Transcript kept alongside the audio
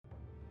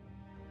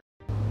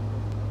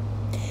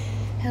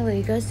Hello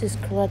you guys, this is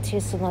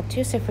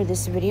Tuesday for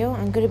this video.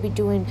 I'm going to be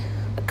doing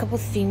a couple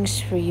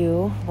things for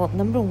you. Well,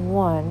 number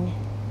one,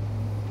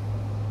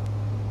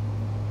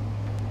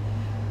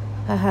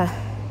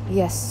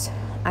 yes,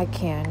 I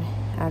can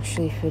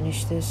actually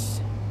finish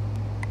this.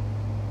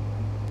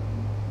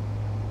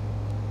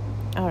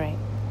 Alright.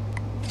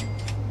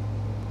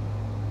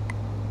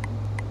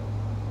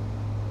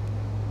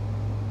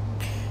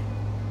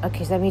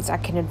 Okay, so that means I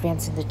can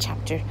advance in the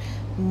chapter.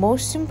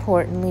 Most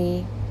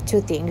importantly, two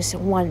things.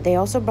 One, they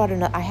also brought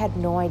in I had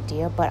no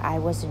idea, but I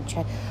wasn't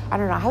I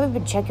don't know, I haven't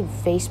been checking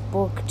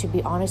Facebook. To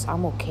be honest,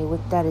 I'm okay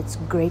with that. It's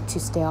great to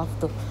stay off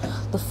the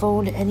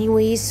phone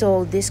anyway.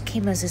 So this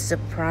came as a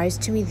surprise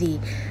to me,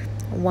 the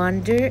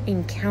Wander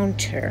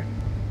Encounter.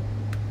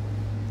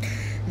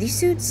 These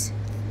suits,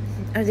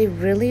 are they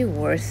really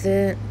worth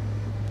it?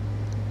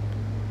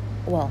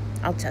 Well,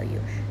 I'll tell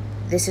you.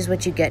 This is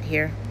what you get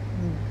here.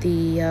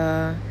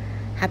 The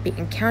Happy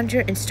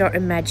Encounter and Start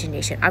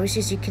Imagination. Obviously,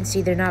 as you can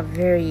see, they're not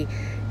very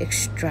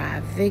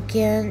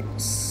extravagant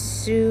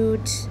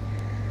suit,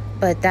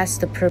 but that's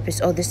the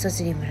purpose. Oh, this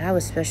doesn't even have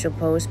a special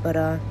pose, but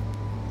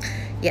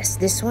yes,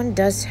 this one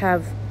does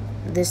have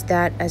this,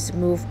 that as a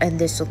move, and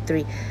this will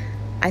 3.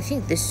 I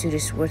think this suit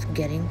is worth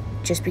getting,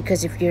 just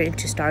because if you're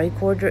into Starry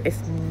Quarter.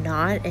 If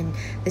not, and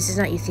this is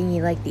not you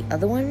thinking like the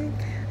other one,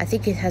 I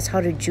think it has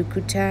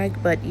Harajuku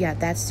tag, but yeah,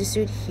 that's the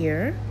suit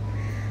here.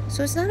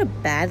 So it's not a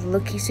bad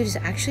looking suit. It's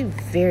actually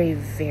very,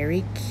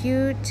 very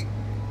cute.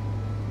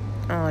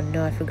 Oh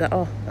no, I forgot.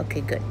 Oh,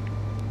 okay, good.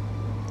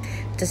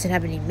 It doesn't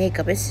have any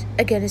makeup. It's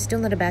still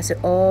not a bad suit.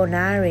 Oh,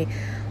 Nari.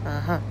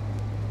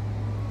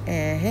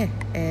 The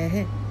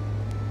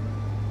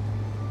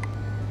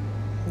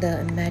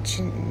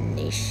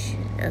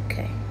imagination.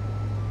 Okay.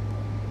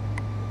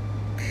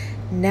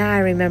 Now I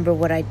remember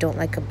what I don't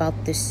like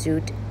about this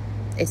suit.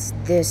 It's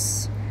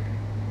this.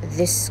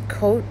 This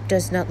coat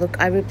does not look...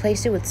 I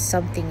replaced it with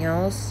something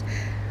else.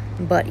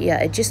 But yeah,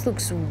 it just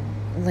looks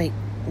like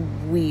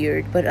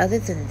weird. But other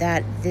than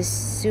that, this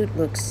suit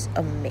looks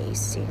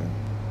amazing.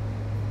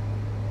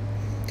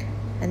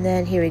 And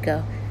then here we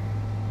go.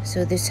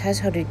 So this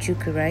has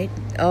Harajuku, right?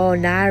 Oh,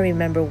 now I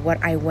remember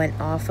what I went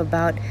off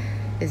about.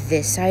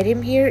 This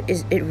item here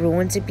is it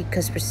ruins it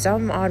because for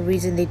some odd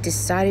reason they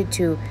decided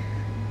to...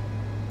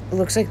 It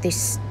looks like they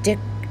stick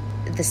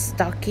the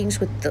stockings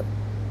with the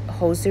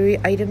hosiery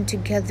item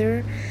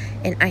together,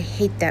 and I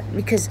hate that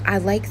because I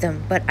like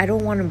them, but I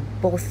don't want them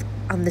both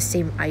on the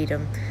same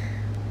item.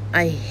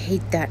 I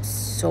hate that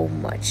so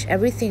much.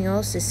 Everything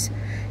else is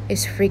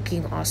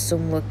freaking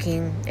awesome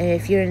looking, and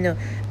if you're in the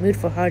mood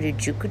for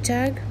Harajuku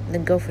tag,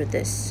 then go for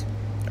this.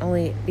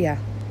 Only, yeah,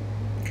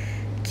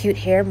 cute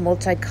hair,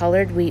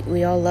 multicolored.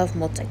 We all love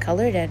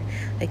multicolored, and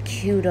a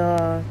cute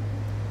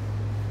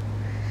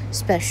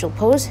special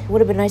pose. It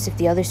would have been nice if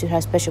the other suit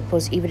had special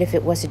pose, even if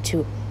it wasn't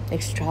too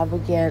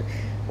extravagant.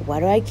 Why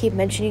do I keep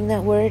mentioning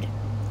that word?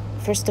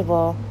 First of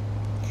all,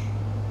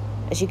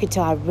 as you can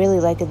tell, I really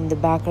like it in the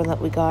background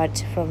that we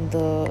got from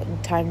the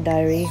time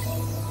diary.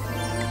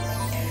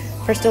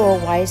 First of all,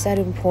 why is that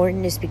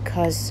important is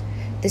because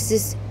this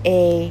is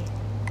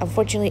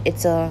unfortunately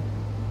it's a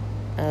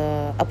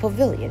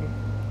pavilion.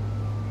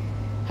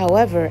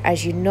 However,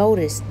 as you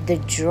notice, the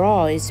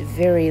draw is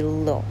very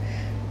low.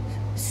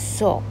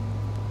 So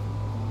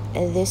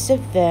in this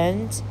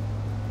event,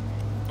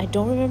 I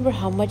don't remember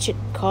how much it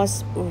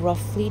costs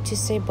roughly to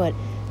say, but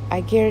I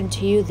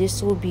guarantee you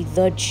this will be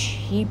the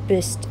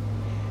cheapest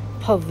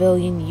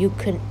pavilion you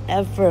can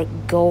ever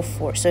go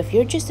for. So if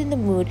you're just in the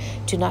mood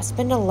to not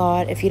spend a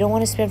lot, if you don't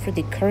want to spend for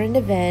the current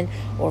event,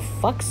 or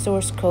fuck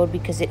source code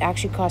because it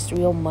actually costs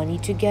real money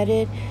to get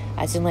it,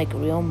 as in like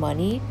real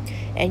money,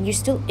 and you're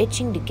still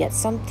itching to get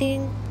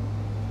something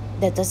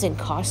that doesn't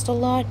cost a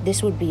lot,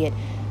 this would be it.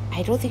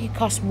 I don't think it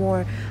costs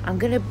more. I'm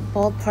gonna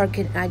ballpark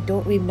it. I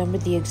don't remember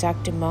the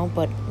exact amount,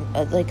 but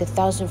like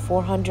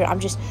 1,400. I'm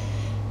just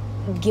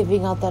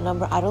giving out that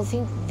number. I don't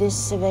think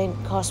this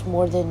event costs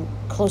more than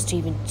close to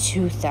even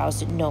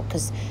 2,000. No,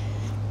 because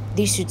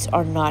these suits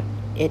are not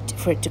it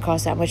for it to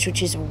cost that much,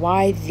 which is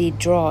why the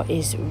draw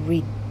is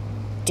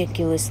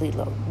ridiculously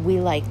low. We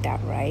like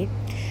that, right?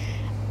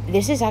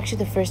 This is actually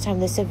the first time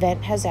this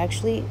event has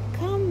actually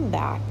come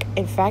back.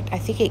 In fact, I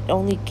think it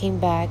only came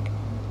back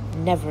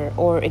never,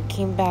 or it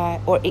came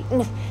back, or it,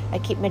 I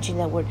keep mentioning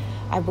that word.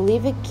 I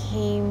believe it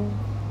came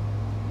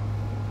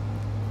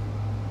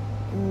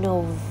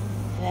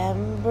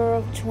November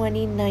of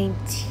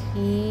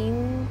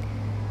 2019.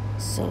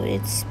 So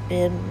it's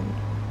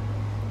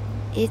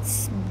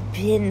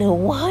been a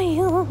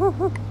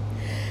while.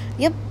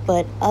 Yep,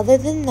 but other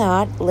than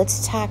that,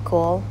 let's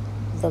tackle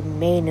the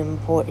main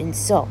important.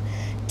 So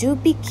do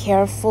be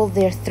careful.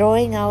 They're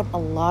throwing out a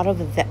lot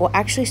of event. Well,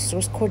 actually,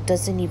 source code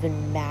doesn't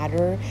even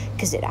matter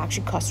because it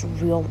actually costs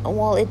real.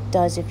 Well, it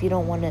does if you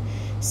don't want to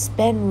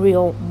spend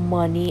real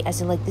money.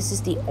 As in, like, this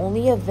is the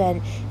only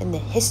event in the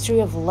history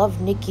of Love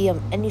Nikki,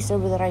 of any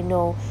server that I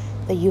know,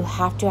 that you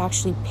have to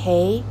actually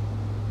pay.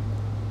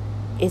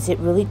 Is it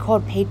really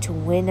called pay to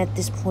win at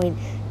this point?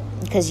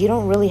 because you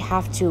don't really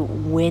have to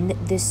win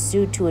this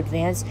suit to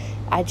advance.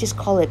 I just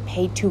call it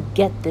pay to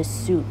get this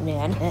suit,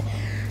 man.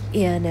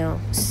 Yeah, no.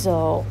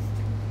 So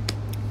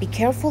be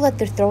careful that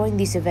they're throwing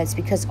these events,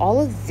 because all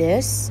of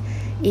this,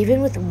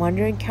 even with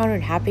Wonder Encounter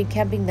and Happy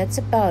Camping, that's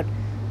about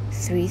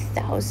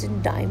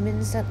 3,000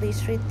 diamonds at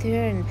least right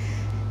there.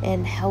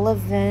 And Hell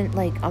Event,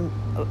 like,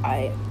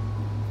 I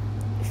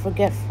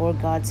forget Four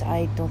Gods.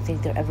 I don't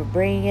think they're ever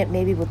bringing it.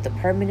 Maybe with the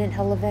permanent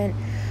Hell Event,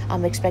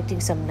 I'm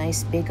expecting some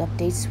nice big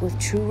updates with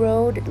True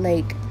Road,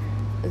 like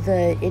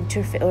the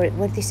interface, or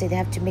what they say, they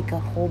have to make a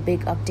whole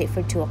big update for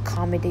it to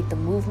accommodate the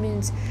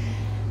movements.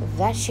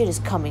 That shit is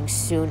coming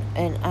soon,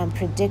 and I'm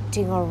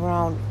predicting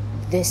around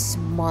this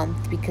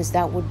month, because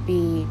that would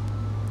be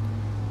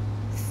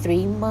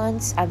 3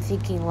 months. I'm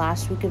thinking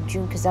last week of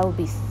June, because that would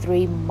be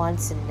 3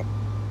 months and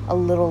a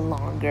little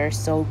longer.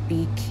 So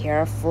be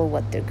careful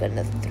what they're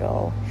gonna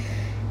throw.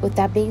 With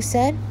that being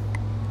said,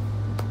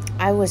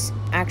 I was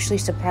actually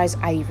surprised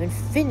I even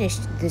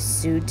finished this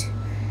suit.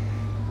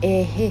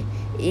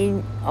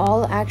 In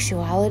all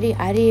actuality,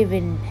 I didn't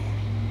even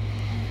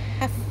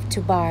have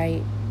to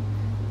buy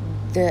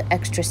the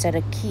extra set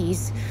of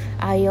keys.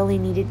 I only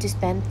needed to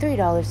spend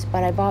 $3,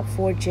 but I bought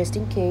 4 just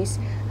in case.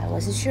 I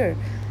wasn't sure.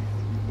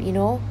 You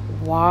know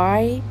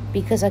why?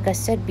 Because like I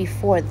said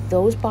before,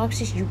 those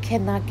boxes, you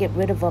cannot get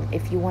rid of them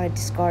if you want to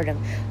discard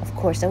them. Of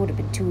course, that would have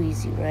been too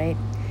easy, right?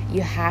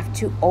 You have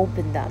to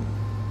open them.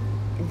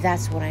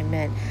 That's what I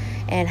meant.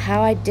 And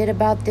how I did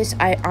about this,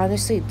 I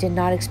honestly did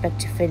not expect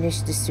to finish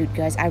the suit,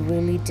 guys. I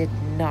really did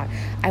not.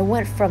 I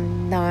went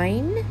from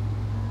 9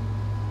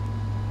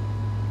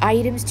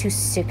 items to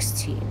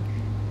 16.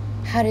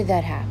 How did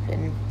that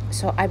happen?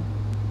 So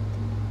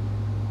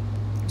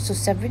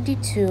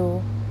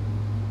 72.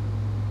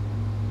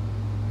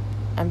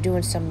 I'm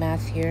doing some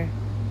math here.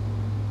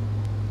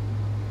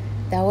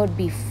 That would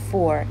be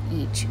 4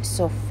 each.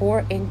 So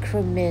 4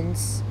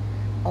 increments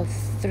of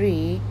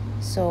 3.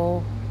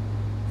 So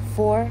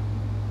 4,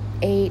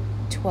 8,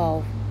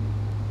 12.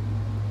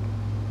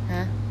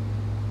 Huh?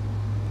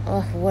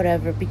 Oh,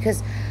 whatever.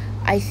 Because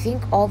I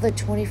think all the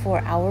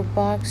 24-hour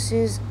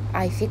boxes,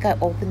 I think I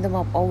opened them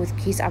up all with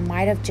keys. I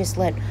might have just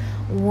let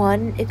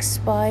one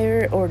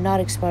expire, or not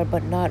expire,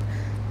 but not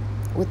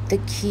with the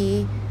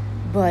key.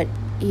 But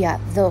yeah,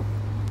 the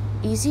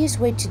easiest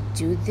way to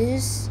do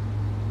this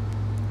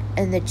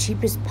and the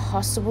cheapest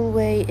possible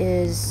way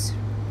is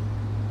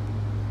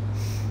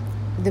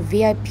the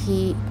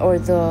VIP, or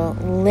the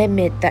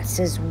limit that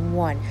says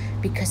 1,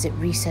 because it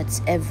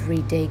resets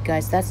every day,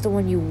 guys. That's the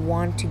one you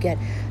want to get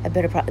a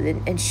better product.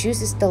 And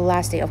shoes is the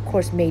last day. Of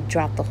course, may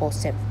drop the whole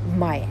set.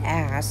 My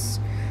ass.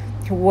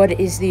 What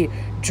is the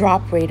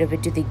drop rate of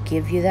it? Do they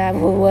give you that?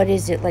 What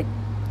is it, like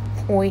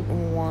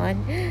 0.1?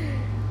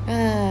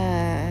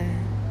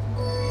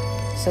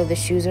 So the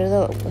shoes are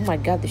oh my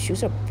god, the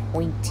shoes are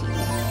pointy.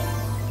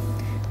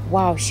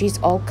 Wow, she's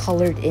all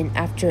colored in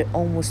after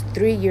almost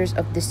 3 years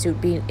of the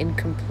suit being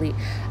incomplete.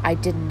 I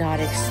did not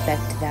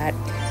expect that.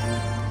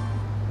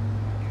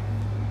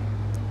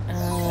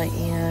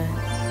 Yeah.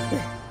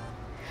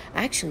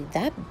 Actually,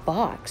 that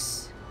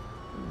box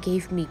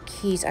gave me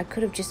keys. I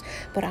could have just,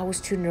 but I was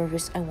too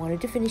nervous. I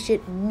wanted to finish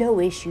it. No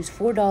issues.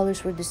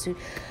 $4 for the suit.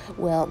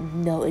 Well,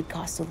 no, it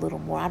cost a little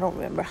more. I don't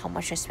remember how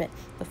much I spent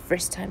the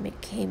first time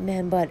it came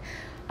in, but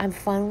I'm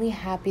finally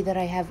happy that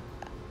I have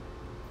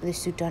the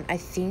suit done. I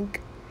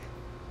think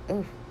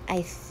I'm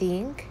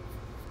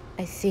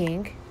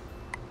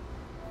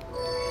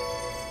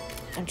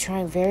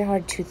trying very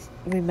hard to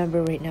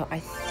remember right now. I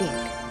think,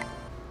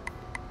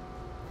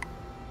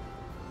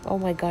 oh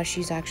my gosh,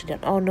 she's actually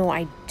done. Oh no,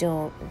 I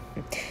don't.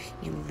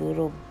 You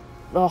little,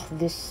 oh,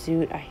 this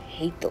suit, I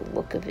hate the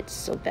look of it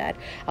so bad.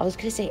 I was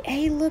gonna say,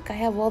 hey, look, I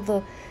have all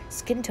the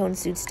skin tone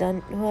suits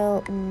done.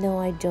 Well, no,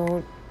 I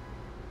don't.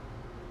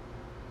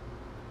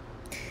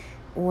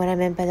 What I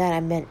meant by that, I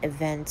meant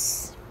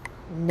events.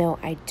 No,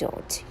 I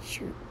don't.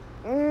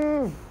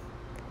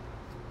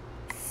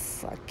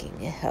 Fucking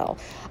hell.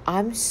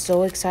 I'm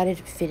so excited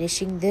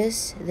finishing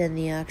this than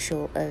the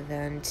actual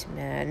event,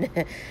 man.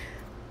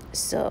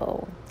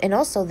 So, and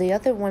also the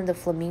other one, the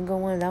flamingo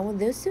one, that one,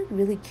 those are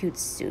really cute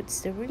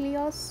suits. They're really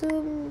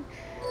awesome.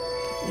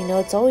 You know,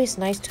 it's always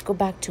nice to go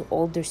back to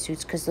older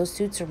suits, because those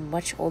suits are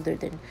much older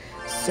than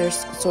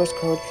source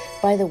code.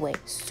 By the way,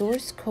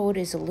 source code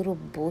is a little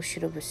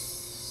bullshit of a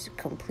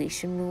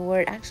completion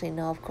reward. Actually,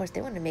 no, of course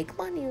they want to make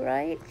money,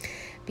 right?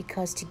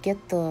 Because to get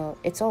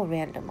it's all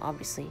random,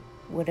 obviously.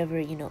 Whatever,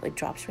 you know, it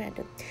drops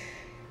random.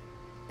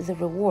 The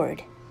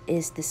reward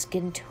is the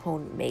skin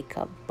tone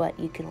makeup, but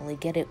you can only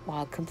get it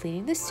while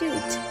completing the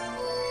suit.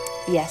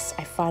 Yes,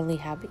 I finally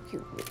have it,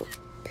 you little.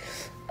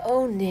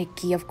 Oh,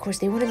 Nikki, of course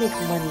they want to make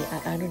money.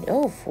 I don't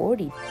know. Oh,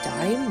 40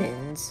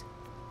 diamonds.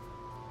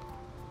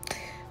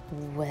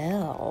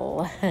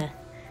 Well,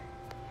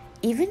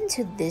 even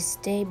to this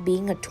day,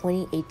 being a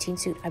 2018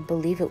 suit, I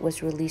believe it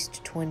was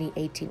released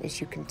 2018, as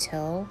you can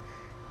tell.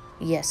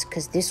 Yes,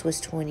 because this was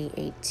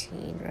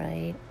 2018,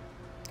 right?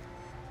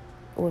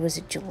 Or was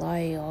it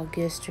July,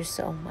 August, or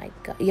so? Oh my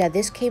god. Yeah,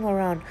 this came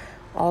around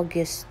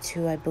August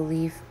too, I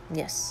believe.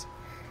 Yes.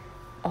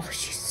 Oh,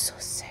 she's so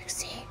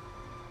sexy.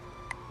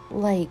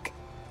 Like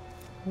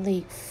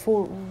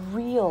for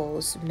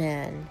reals,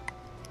 man.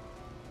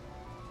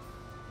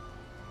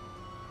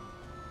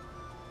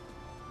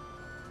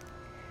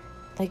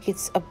 Like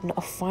it's I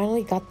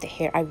finally got the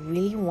hair. I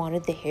really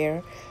wanted the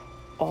hair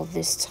all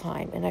this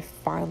time, and I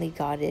finally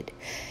got it.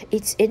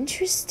 It's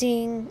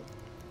interesting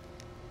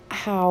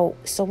how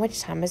so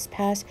much time has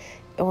passed,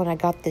 and when I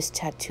got this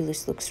tattoo,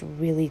 this looks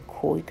really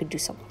cool. You could do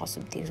some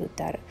awesome things with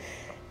that.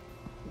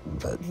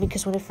 But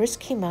because when it first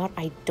came out,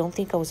 I don't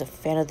think I was a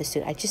fan of the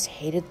suit. I just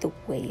hated the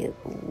way it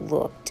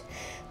looked.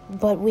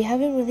 But we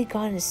haven't really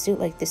gotten a suit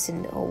like this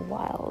in a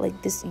while,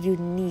 like this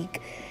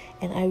unique,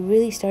 and I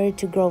really started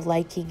to go on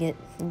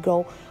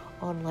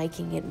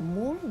liking it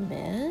more,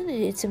 man.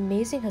 It's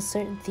amazing how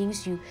certain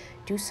things you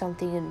do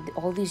something and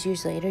all these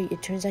years later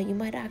it turns out you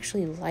might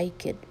actually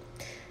like it.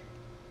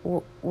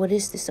 What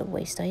is this, a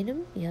waste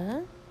item?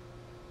 Yeah,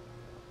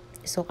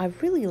 so I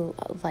really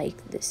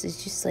like this.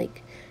 It's just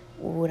like,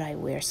 would I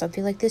wear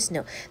something like this?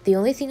 No. The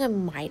only thing I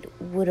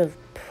would have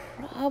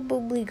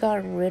probably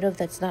gotten rid of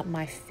that's not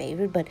my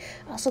favorite, but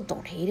I also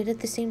don't hate it at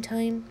the same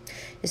time,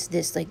 is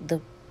this, like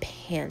the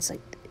pants.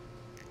 Like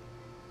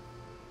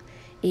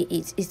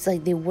it's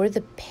like they wear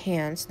the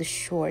pants, the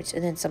shorts,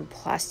 and then some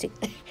plastic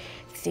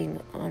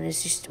thing on.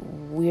 It's just a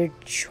weird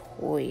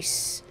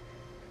choice,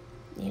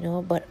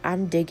 but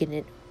I'm digging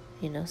it,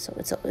 so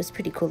it's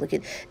pretty cool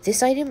looking.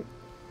 This item,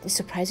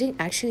 surprising,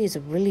 actually is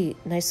a really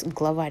nice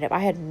glove item.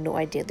 I had no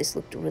idea this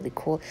looked really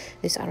cool.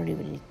 This I don't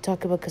even need to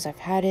talk about because I've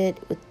had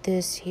it with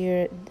this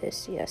here.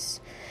 Yes,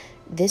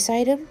 this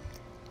item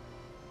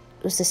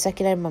was the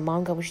second item my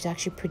mom got, which is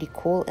actually pretty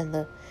cool. And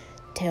the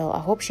tail,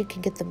 I hope she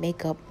can get the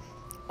makeup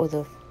or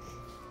the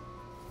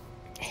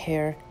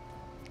hair,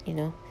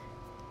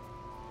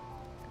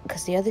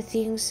 because the other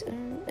things,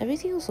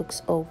 everything else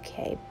looks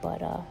okay, but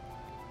yeah,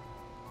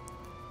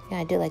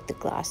 I did like the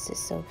glasses,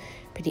 so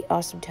pretty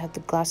awesome to have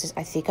the glasses.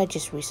 I think I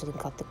just recently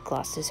got the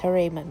glasses.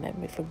 Hooray, my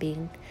memory for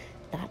being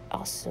not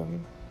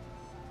awesome.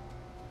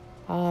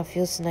 It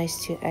feels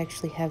nice to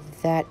actually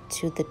have that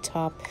to the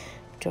top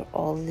after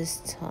all this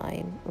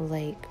time.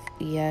 Like,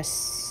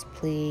 yes,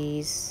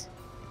 please.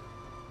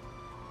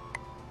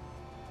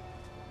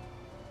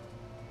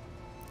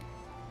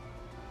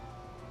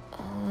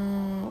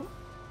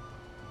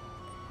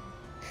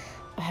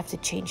 I have to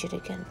change it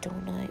again,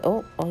 don't I?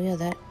 Oh yeah,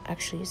 that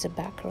actually is a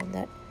background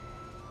that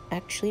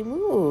actually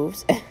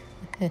moves.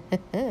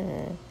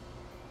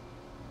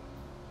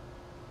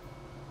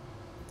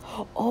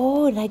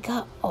 Oh, and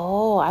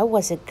I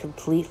wasn't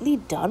completely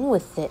done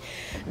with it.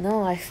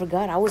 No, I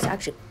forgot. I was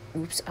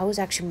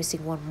actually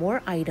missing one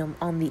more item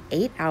on the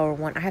 8-hour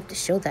one. I have to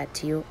show that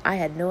to you. I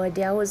had no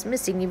idea I was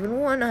missing even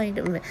one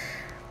item.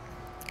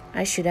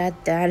 I should add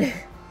that.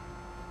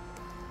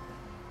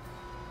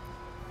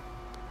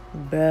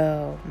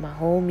 Bro, my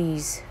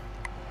homies.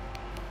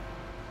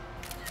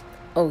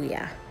 Oh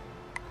yeah.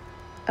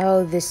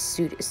 Oh, this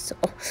suit is so...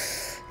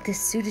 This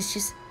suit is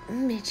just...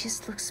 it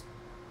just looks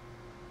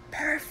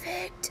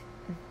perfect.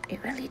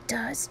 It really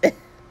does.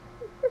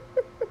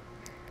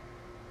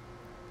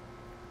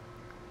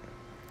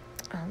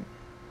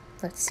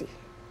 Let's see.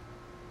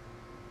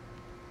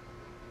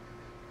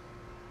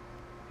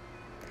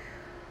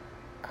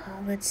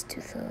 Let's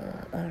do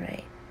the...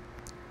 Alright.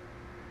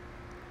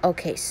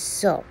 Okay,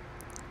 so...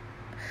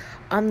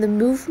 on the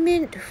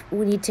movement,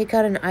 when you take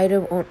out an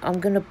item, I'm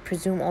going to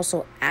presume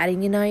also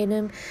adding an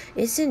item,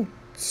 isn't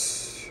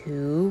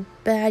too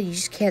bad. You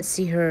just can't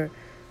see her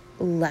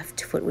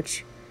left foot,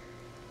 which...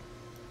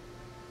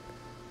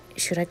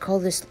 should I call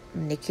this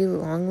Nikki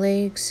long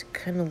legs?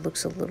 Kind of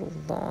looks a little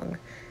long.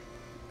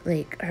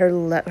 Like, her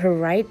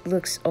right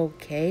looks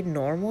okay,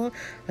 normal,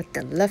 but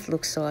the left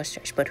looks so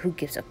stretched. But who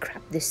gives a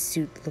crap? This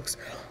suit looks...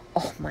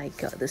 oh my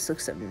god, this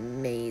looks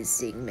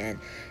amazing, man.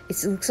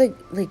 It looks like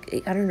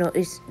I don't know,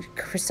 it's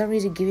for some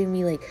reason giving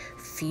me like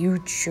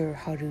future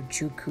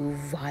Harajuku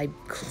vibe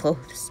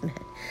clothes, man.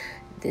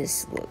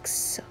 This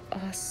looks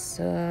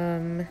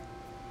awesome.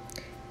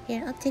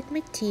 Here, I'll take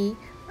my tea.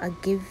 I'll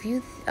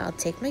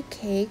take my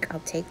cake.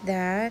 I'll take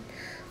that.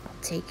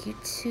 I'll take you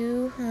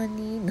too,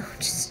 honey. No,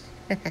 just...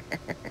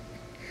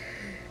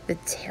 The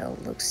tail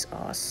looks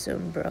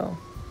awesome, bro.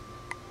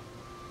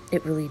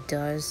 It really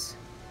does.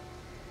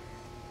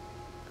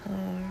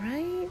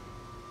 Alright.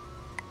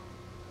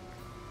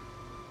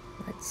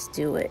 Let's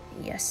do it.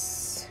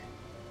 Yes.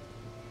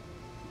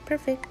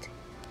 Perfect.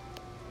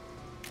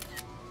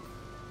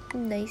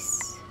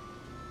 Nice.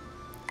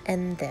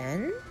 And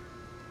then...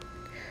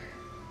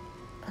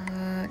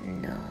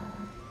 no.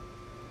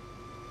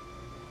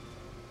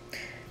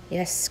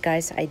 Yes,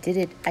 guys, I did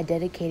it. I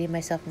dedicated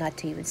myself not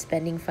to even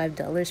spending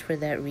 $5 for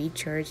that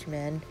recharge,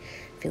 man.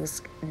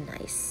 Feels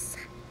nice.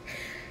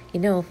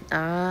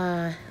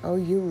 Oh,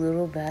 you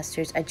little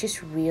bastards. I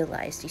just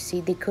realized, you see,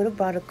 they could have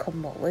brought a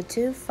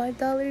cumulative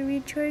 $5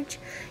 recharge,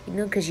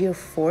 because you're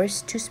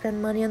forced to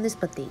spend money on this,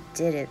 but they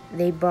didn't.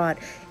 They brought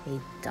a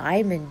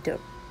diamond.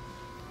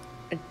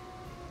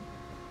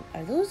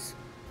 Are those?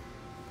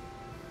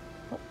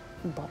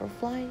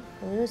 butterfly?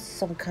 Well, it was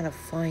some kind of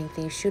flying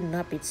thing. It should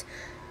not be.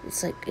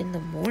 It's like in the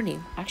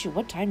morning. Actually,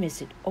 what time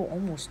is it? Oh,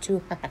 almost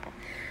 2.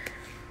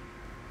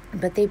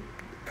 But they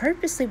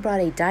purposely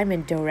brought a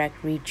diamond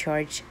direct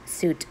recharge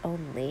suit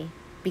only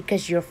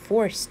because you're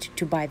forced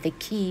to buy the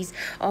keys.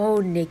 Oh,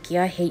 Nikki,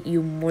 I hate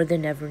you more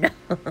than ever now.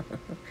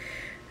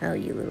 Oh,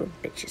 you little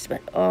bitches.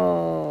 But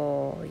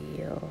oh,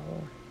 yo.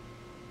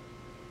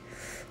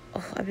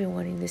 Oh, I've been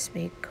wanting this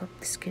makeup,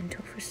 the skin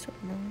tone for so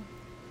long.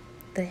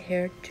 The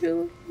hair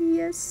too,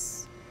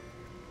 yes.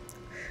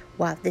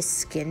 Wow, this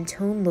skin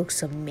tone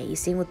looks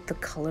amazing with the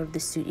color of the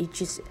suit. It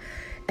just,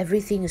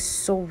 everything is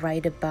so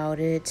right about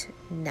it.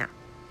 Now,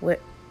 where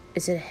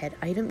is it a head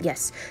item?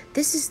 Yes,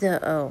 this is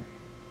the, oh.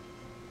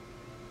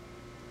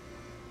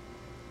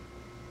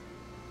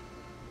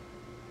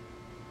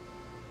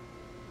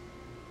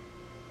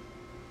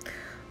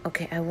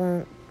 Okay, I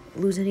won't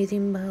lose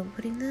anything by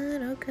putting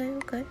that.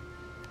 Okay.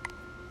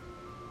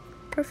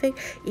 Perfect.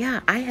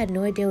 Yeah, I had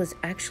no idea I was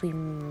actually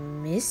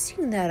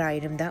missing that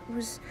item. That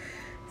was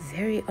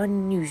very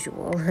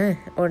unusual.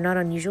 Or not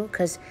unusual,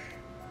 because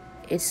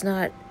it's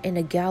not in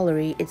a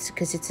gallery. It's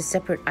because it's a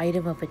separate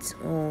item of its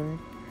own.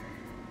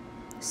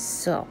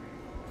 So,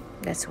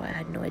 that's why I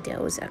had no idea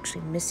I was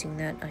actually missing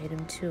that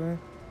item too.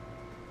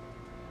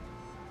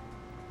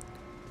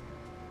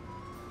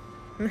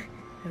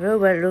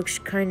 Robot looks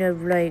kind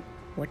of like,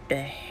 what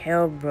the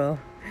hell, bro?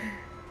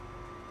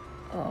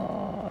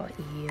 Oh,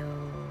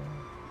 yo.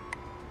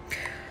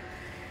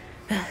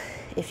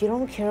 If you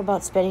don't care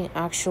about spending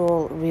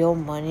actual real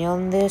money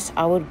on this,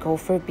 I would go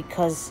for it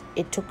because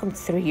it took them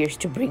 3 years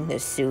to bring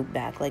this suit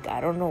back. Like, I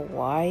don't know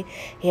why.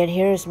 And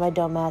here's my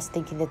dumb ass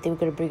thinking that they were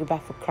going to bring it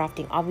back for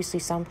crafting. Obviously,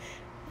 some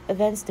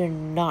events, they're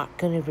not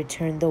going to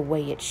return the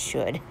way it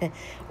should.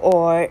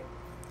 Or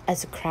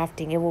as a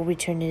crafting, it will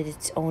return in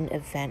its own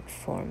event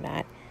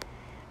format.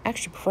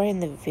 Actually, before I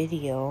end the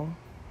video,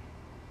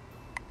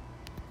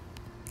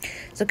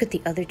 let's look at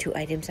the other 2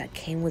 items that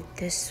came with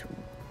this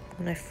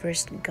when I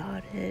first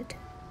got it.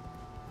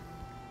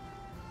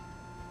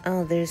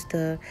 Oh, there's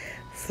the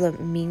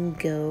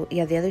flamingo.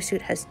 Yeah, the other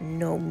suit has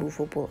no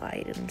movable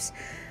items.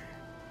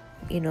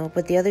 You know,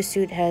 but the other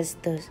suit has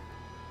the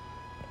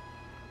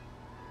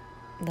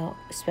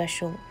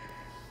special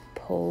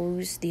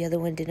pose. The other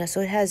one did not. So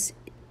it has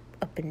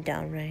up and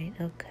down, right?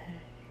 Okay.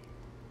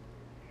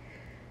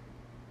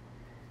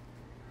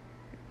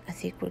 I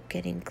think we're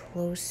getting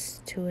close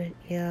to it,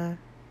 yeah.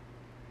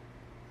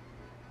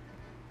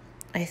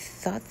 I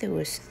thought there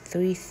was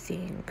 3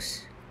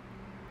 things.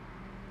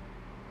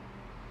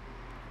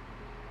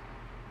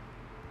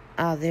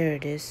 Ah, there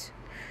it is.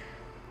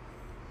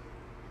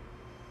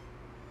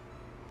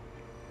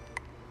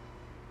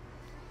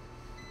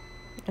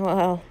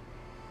 Well,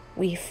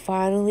 we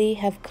finally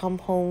have come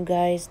home,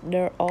 guys.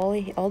 They're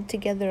all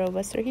together. Of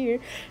us are here.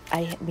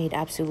 I made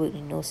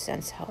absolutely no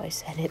sense how I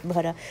said it,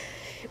 but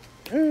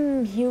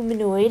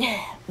Humanoid,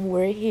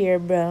 we're here,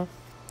 bro.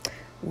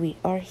 We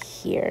are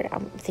here.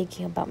 I'm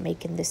thinking about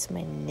making this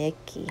my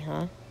Nikki,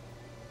 huh?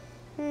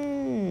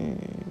 I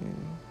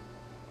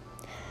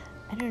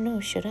don't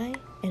know, should I?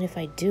 And if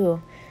I do,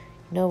 you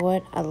know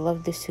what? I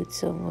love this suit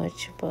so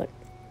much, but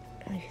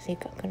I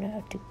think I'm gonna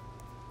have to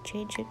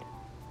change it.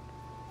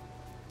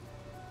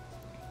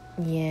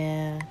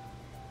 Yeah,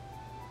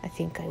 I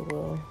think I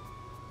will.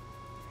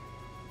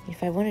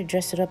 If I want to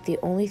dress it up, the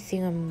only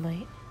thing I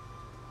might...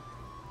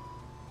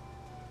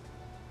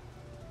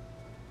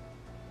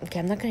 Okay,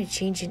 I'm not going to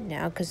change it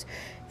now, because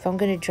if I'm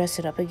going to dress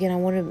it up again, I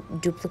want to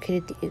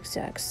duplicate it the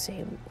exact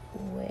same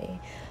way.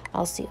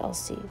 I'll see. I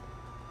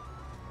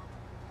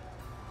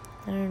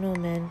don't know,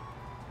 man.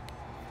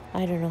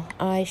 I don't know.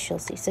 I shall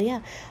see. So,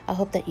 yeah, I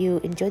hope that you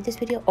enjoyed this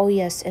video. Oh,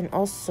 yes, and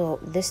also,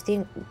 this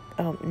thing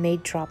may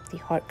drop the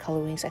heart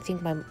colorings. I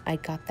think I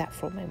got that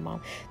from my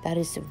mom. That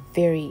is a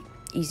very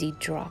easy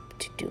drop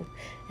to do.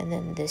 And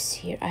then this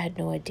here, I had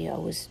no idea I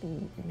was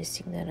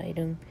missing that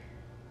item.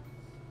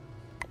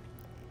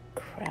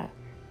 Crap.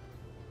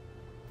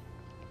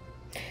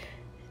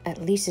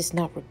 At least it's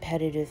not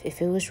repetitive.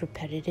 If it was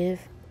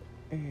repetitive,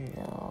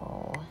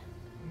 no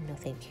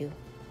thank you.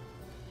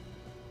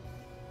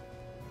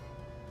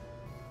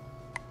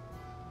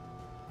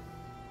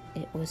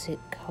 Was it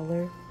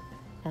color?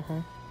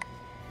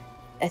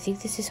 I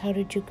think this is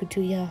Harajuku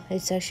too. Yeah,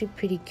 it's actually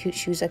pretty cute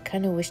shoes. I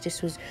kind of wish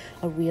this was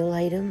a real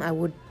item. I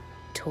would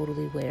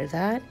totally wear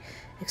that,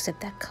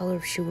 except that color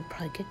of shoe would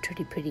probably get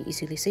dirty pretty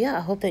easily. So yeah,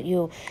 I hope that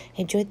you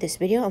enjoyed this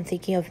video. I'm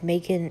thinking of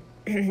making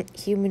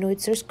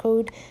Humanoid source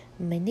code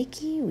my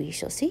Nikki. We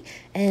shall see,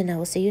 and I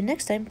will see you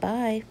next time.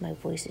 Bye. My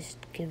voice is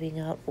giving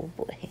out. Oh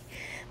boy.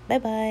 Bye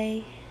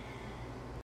bye.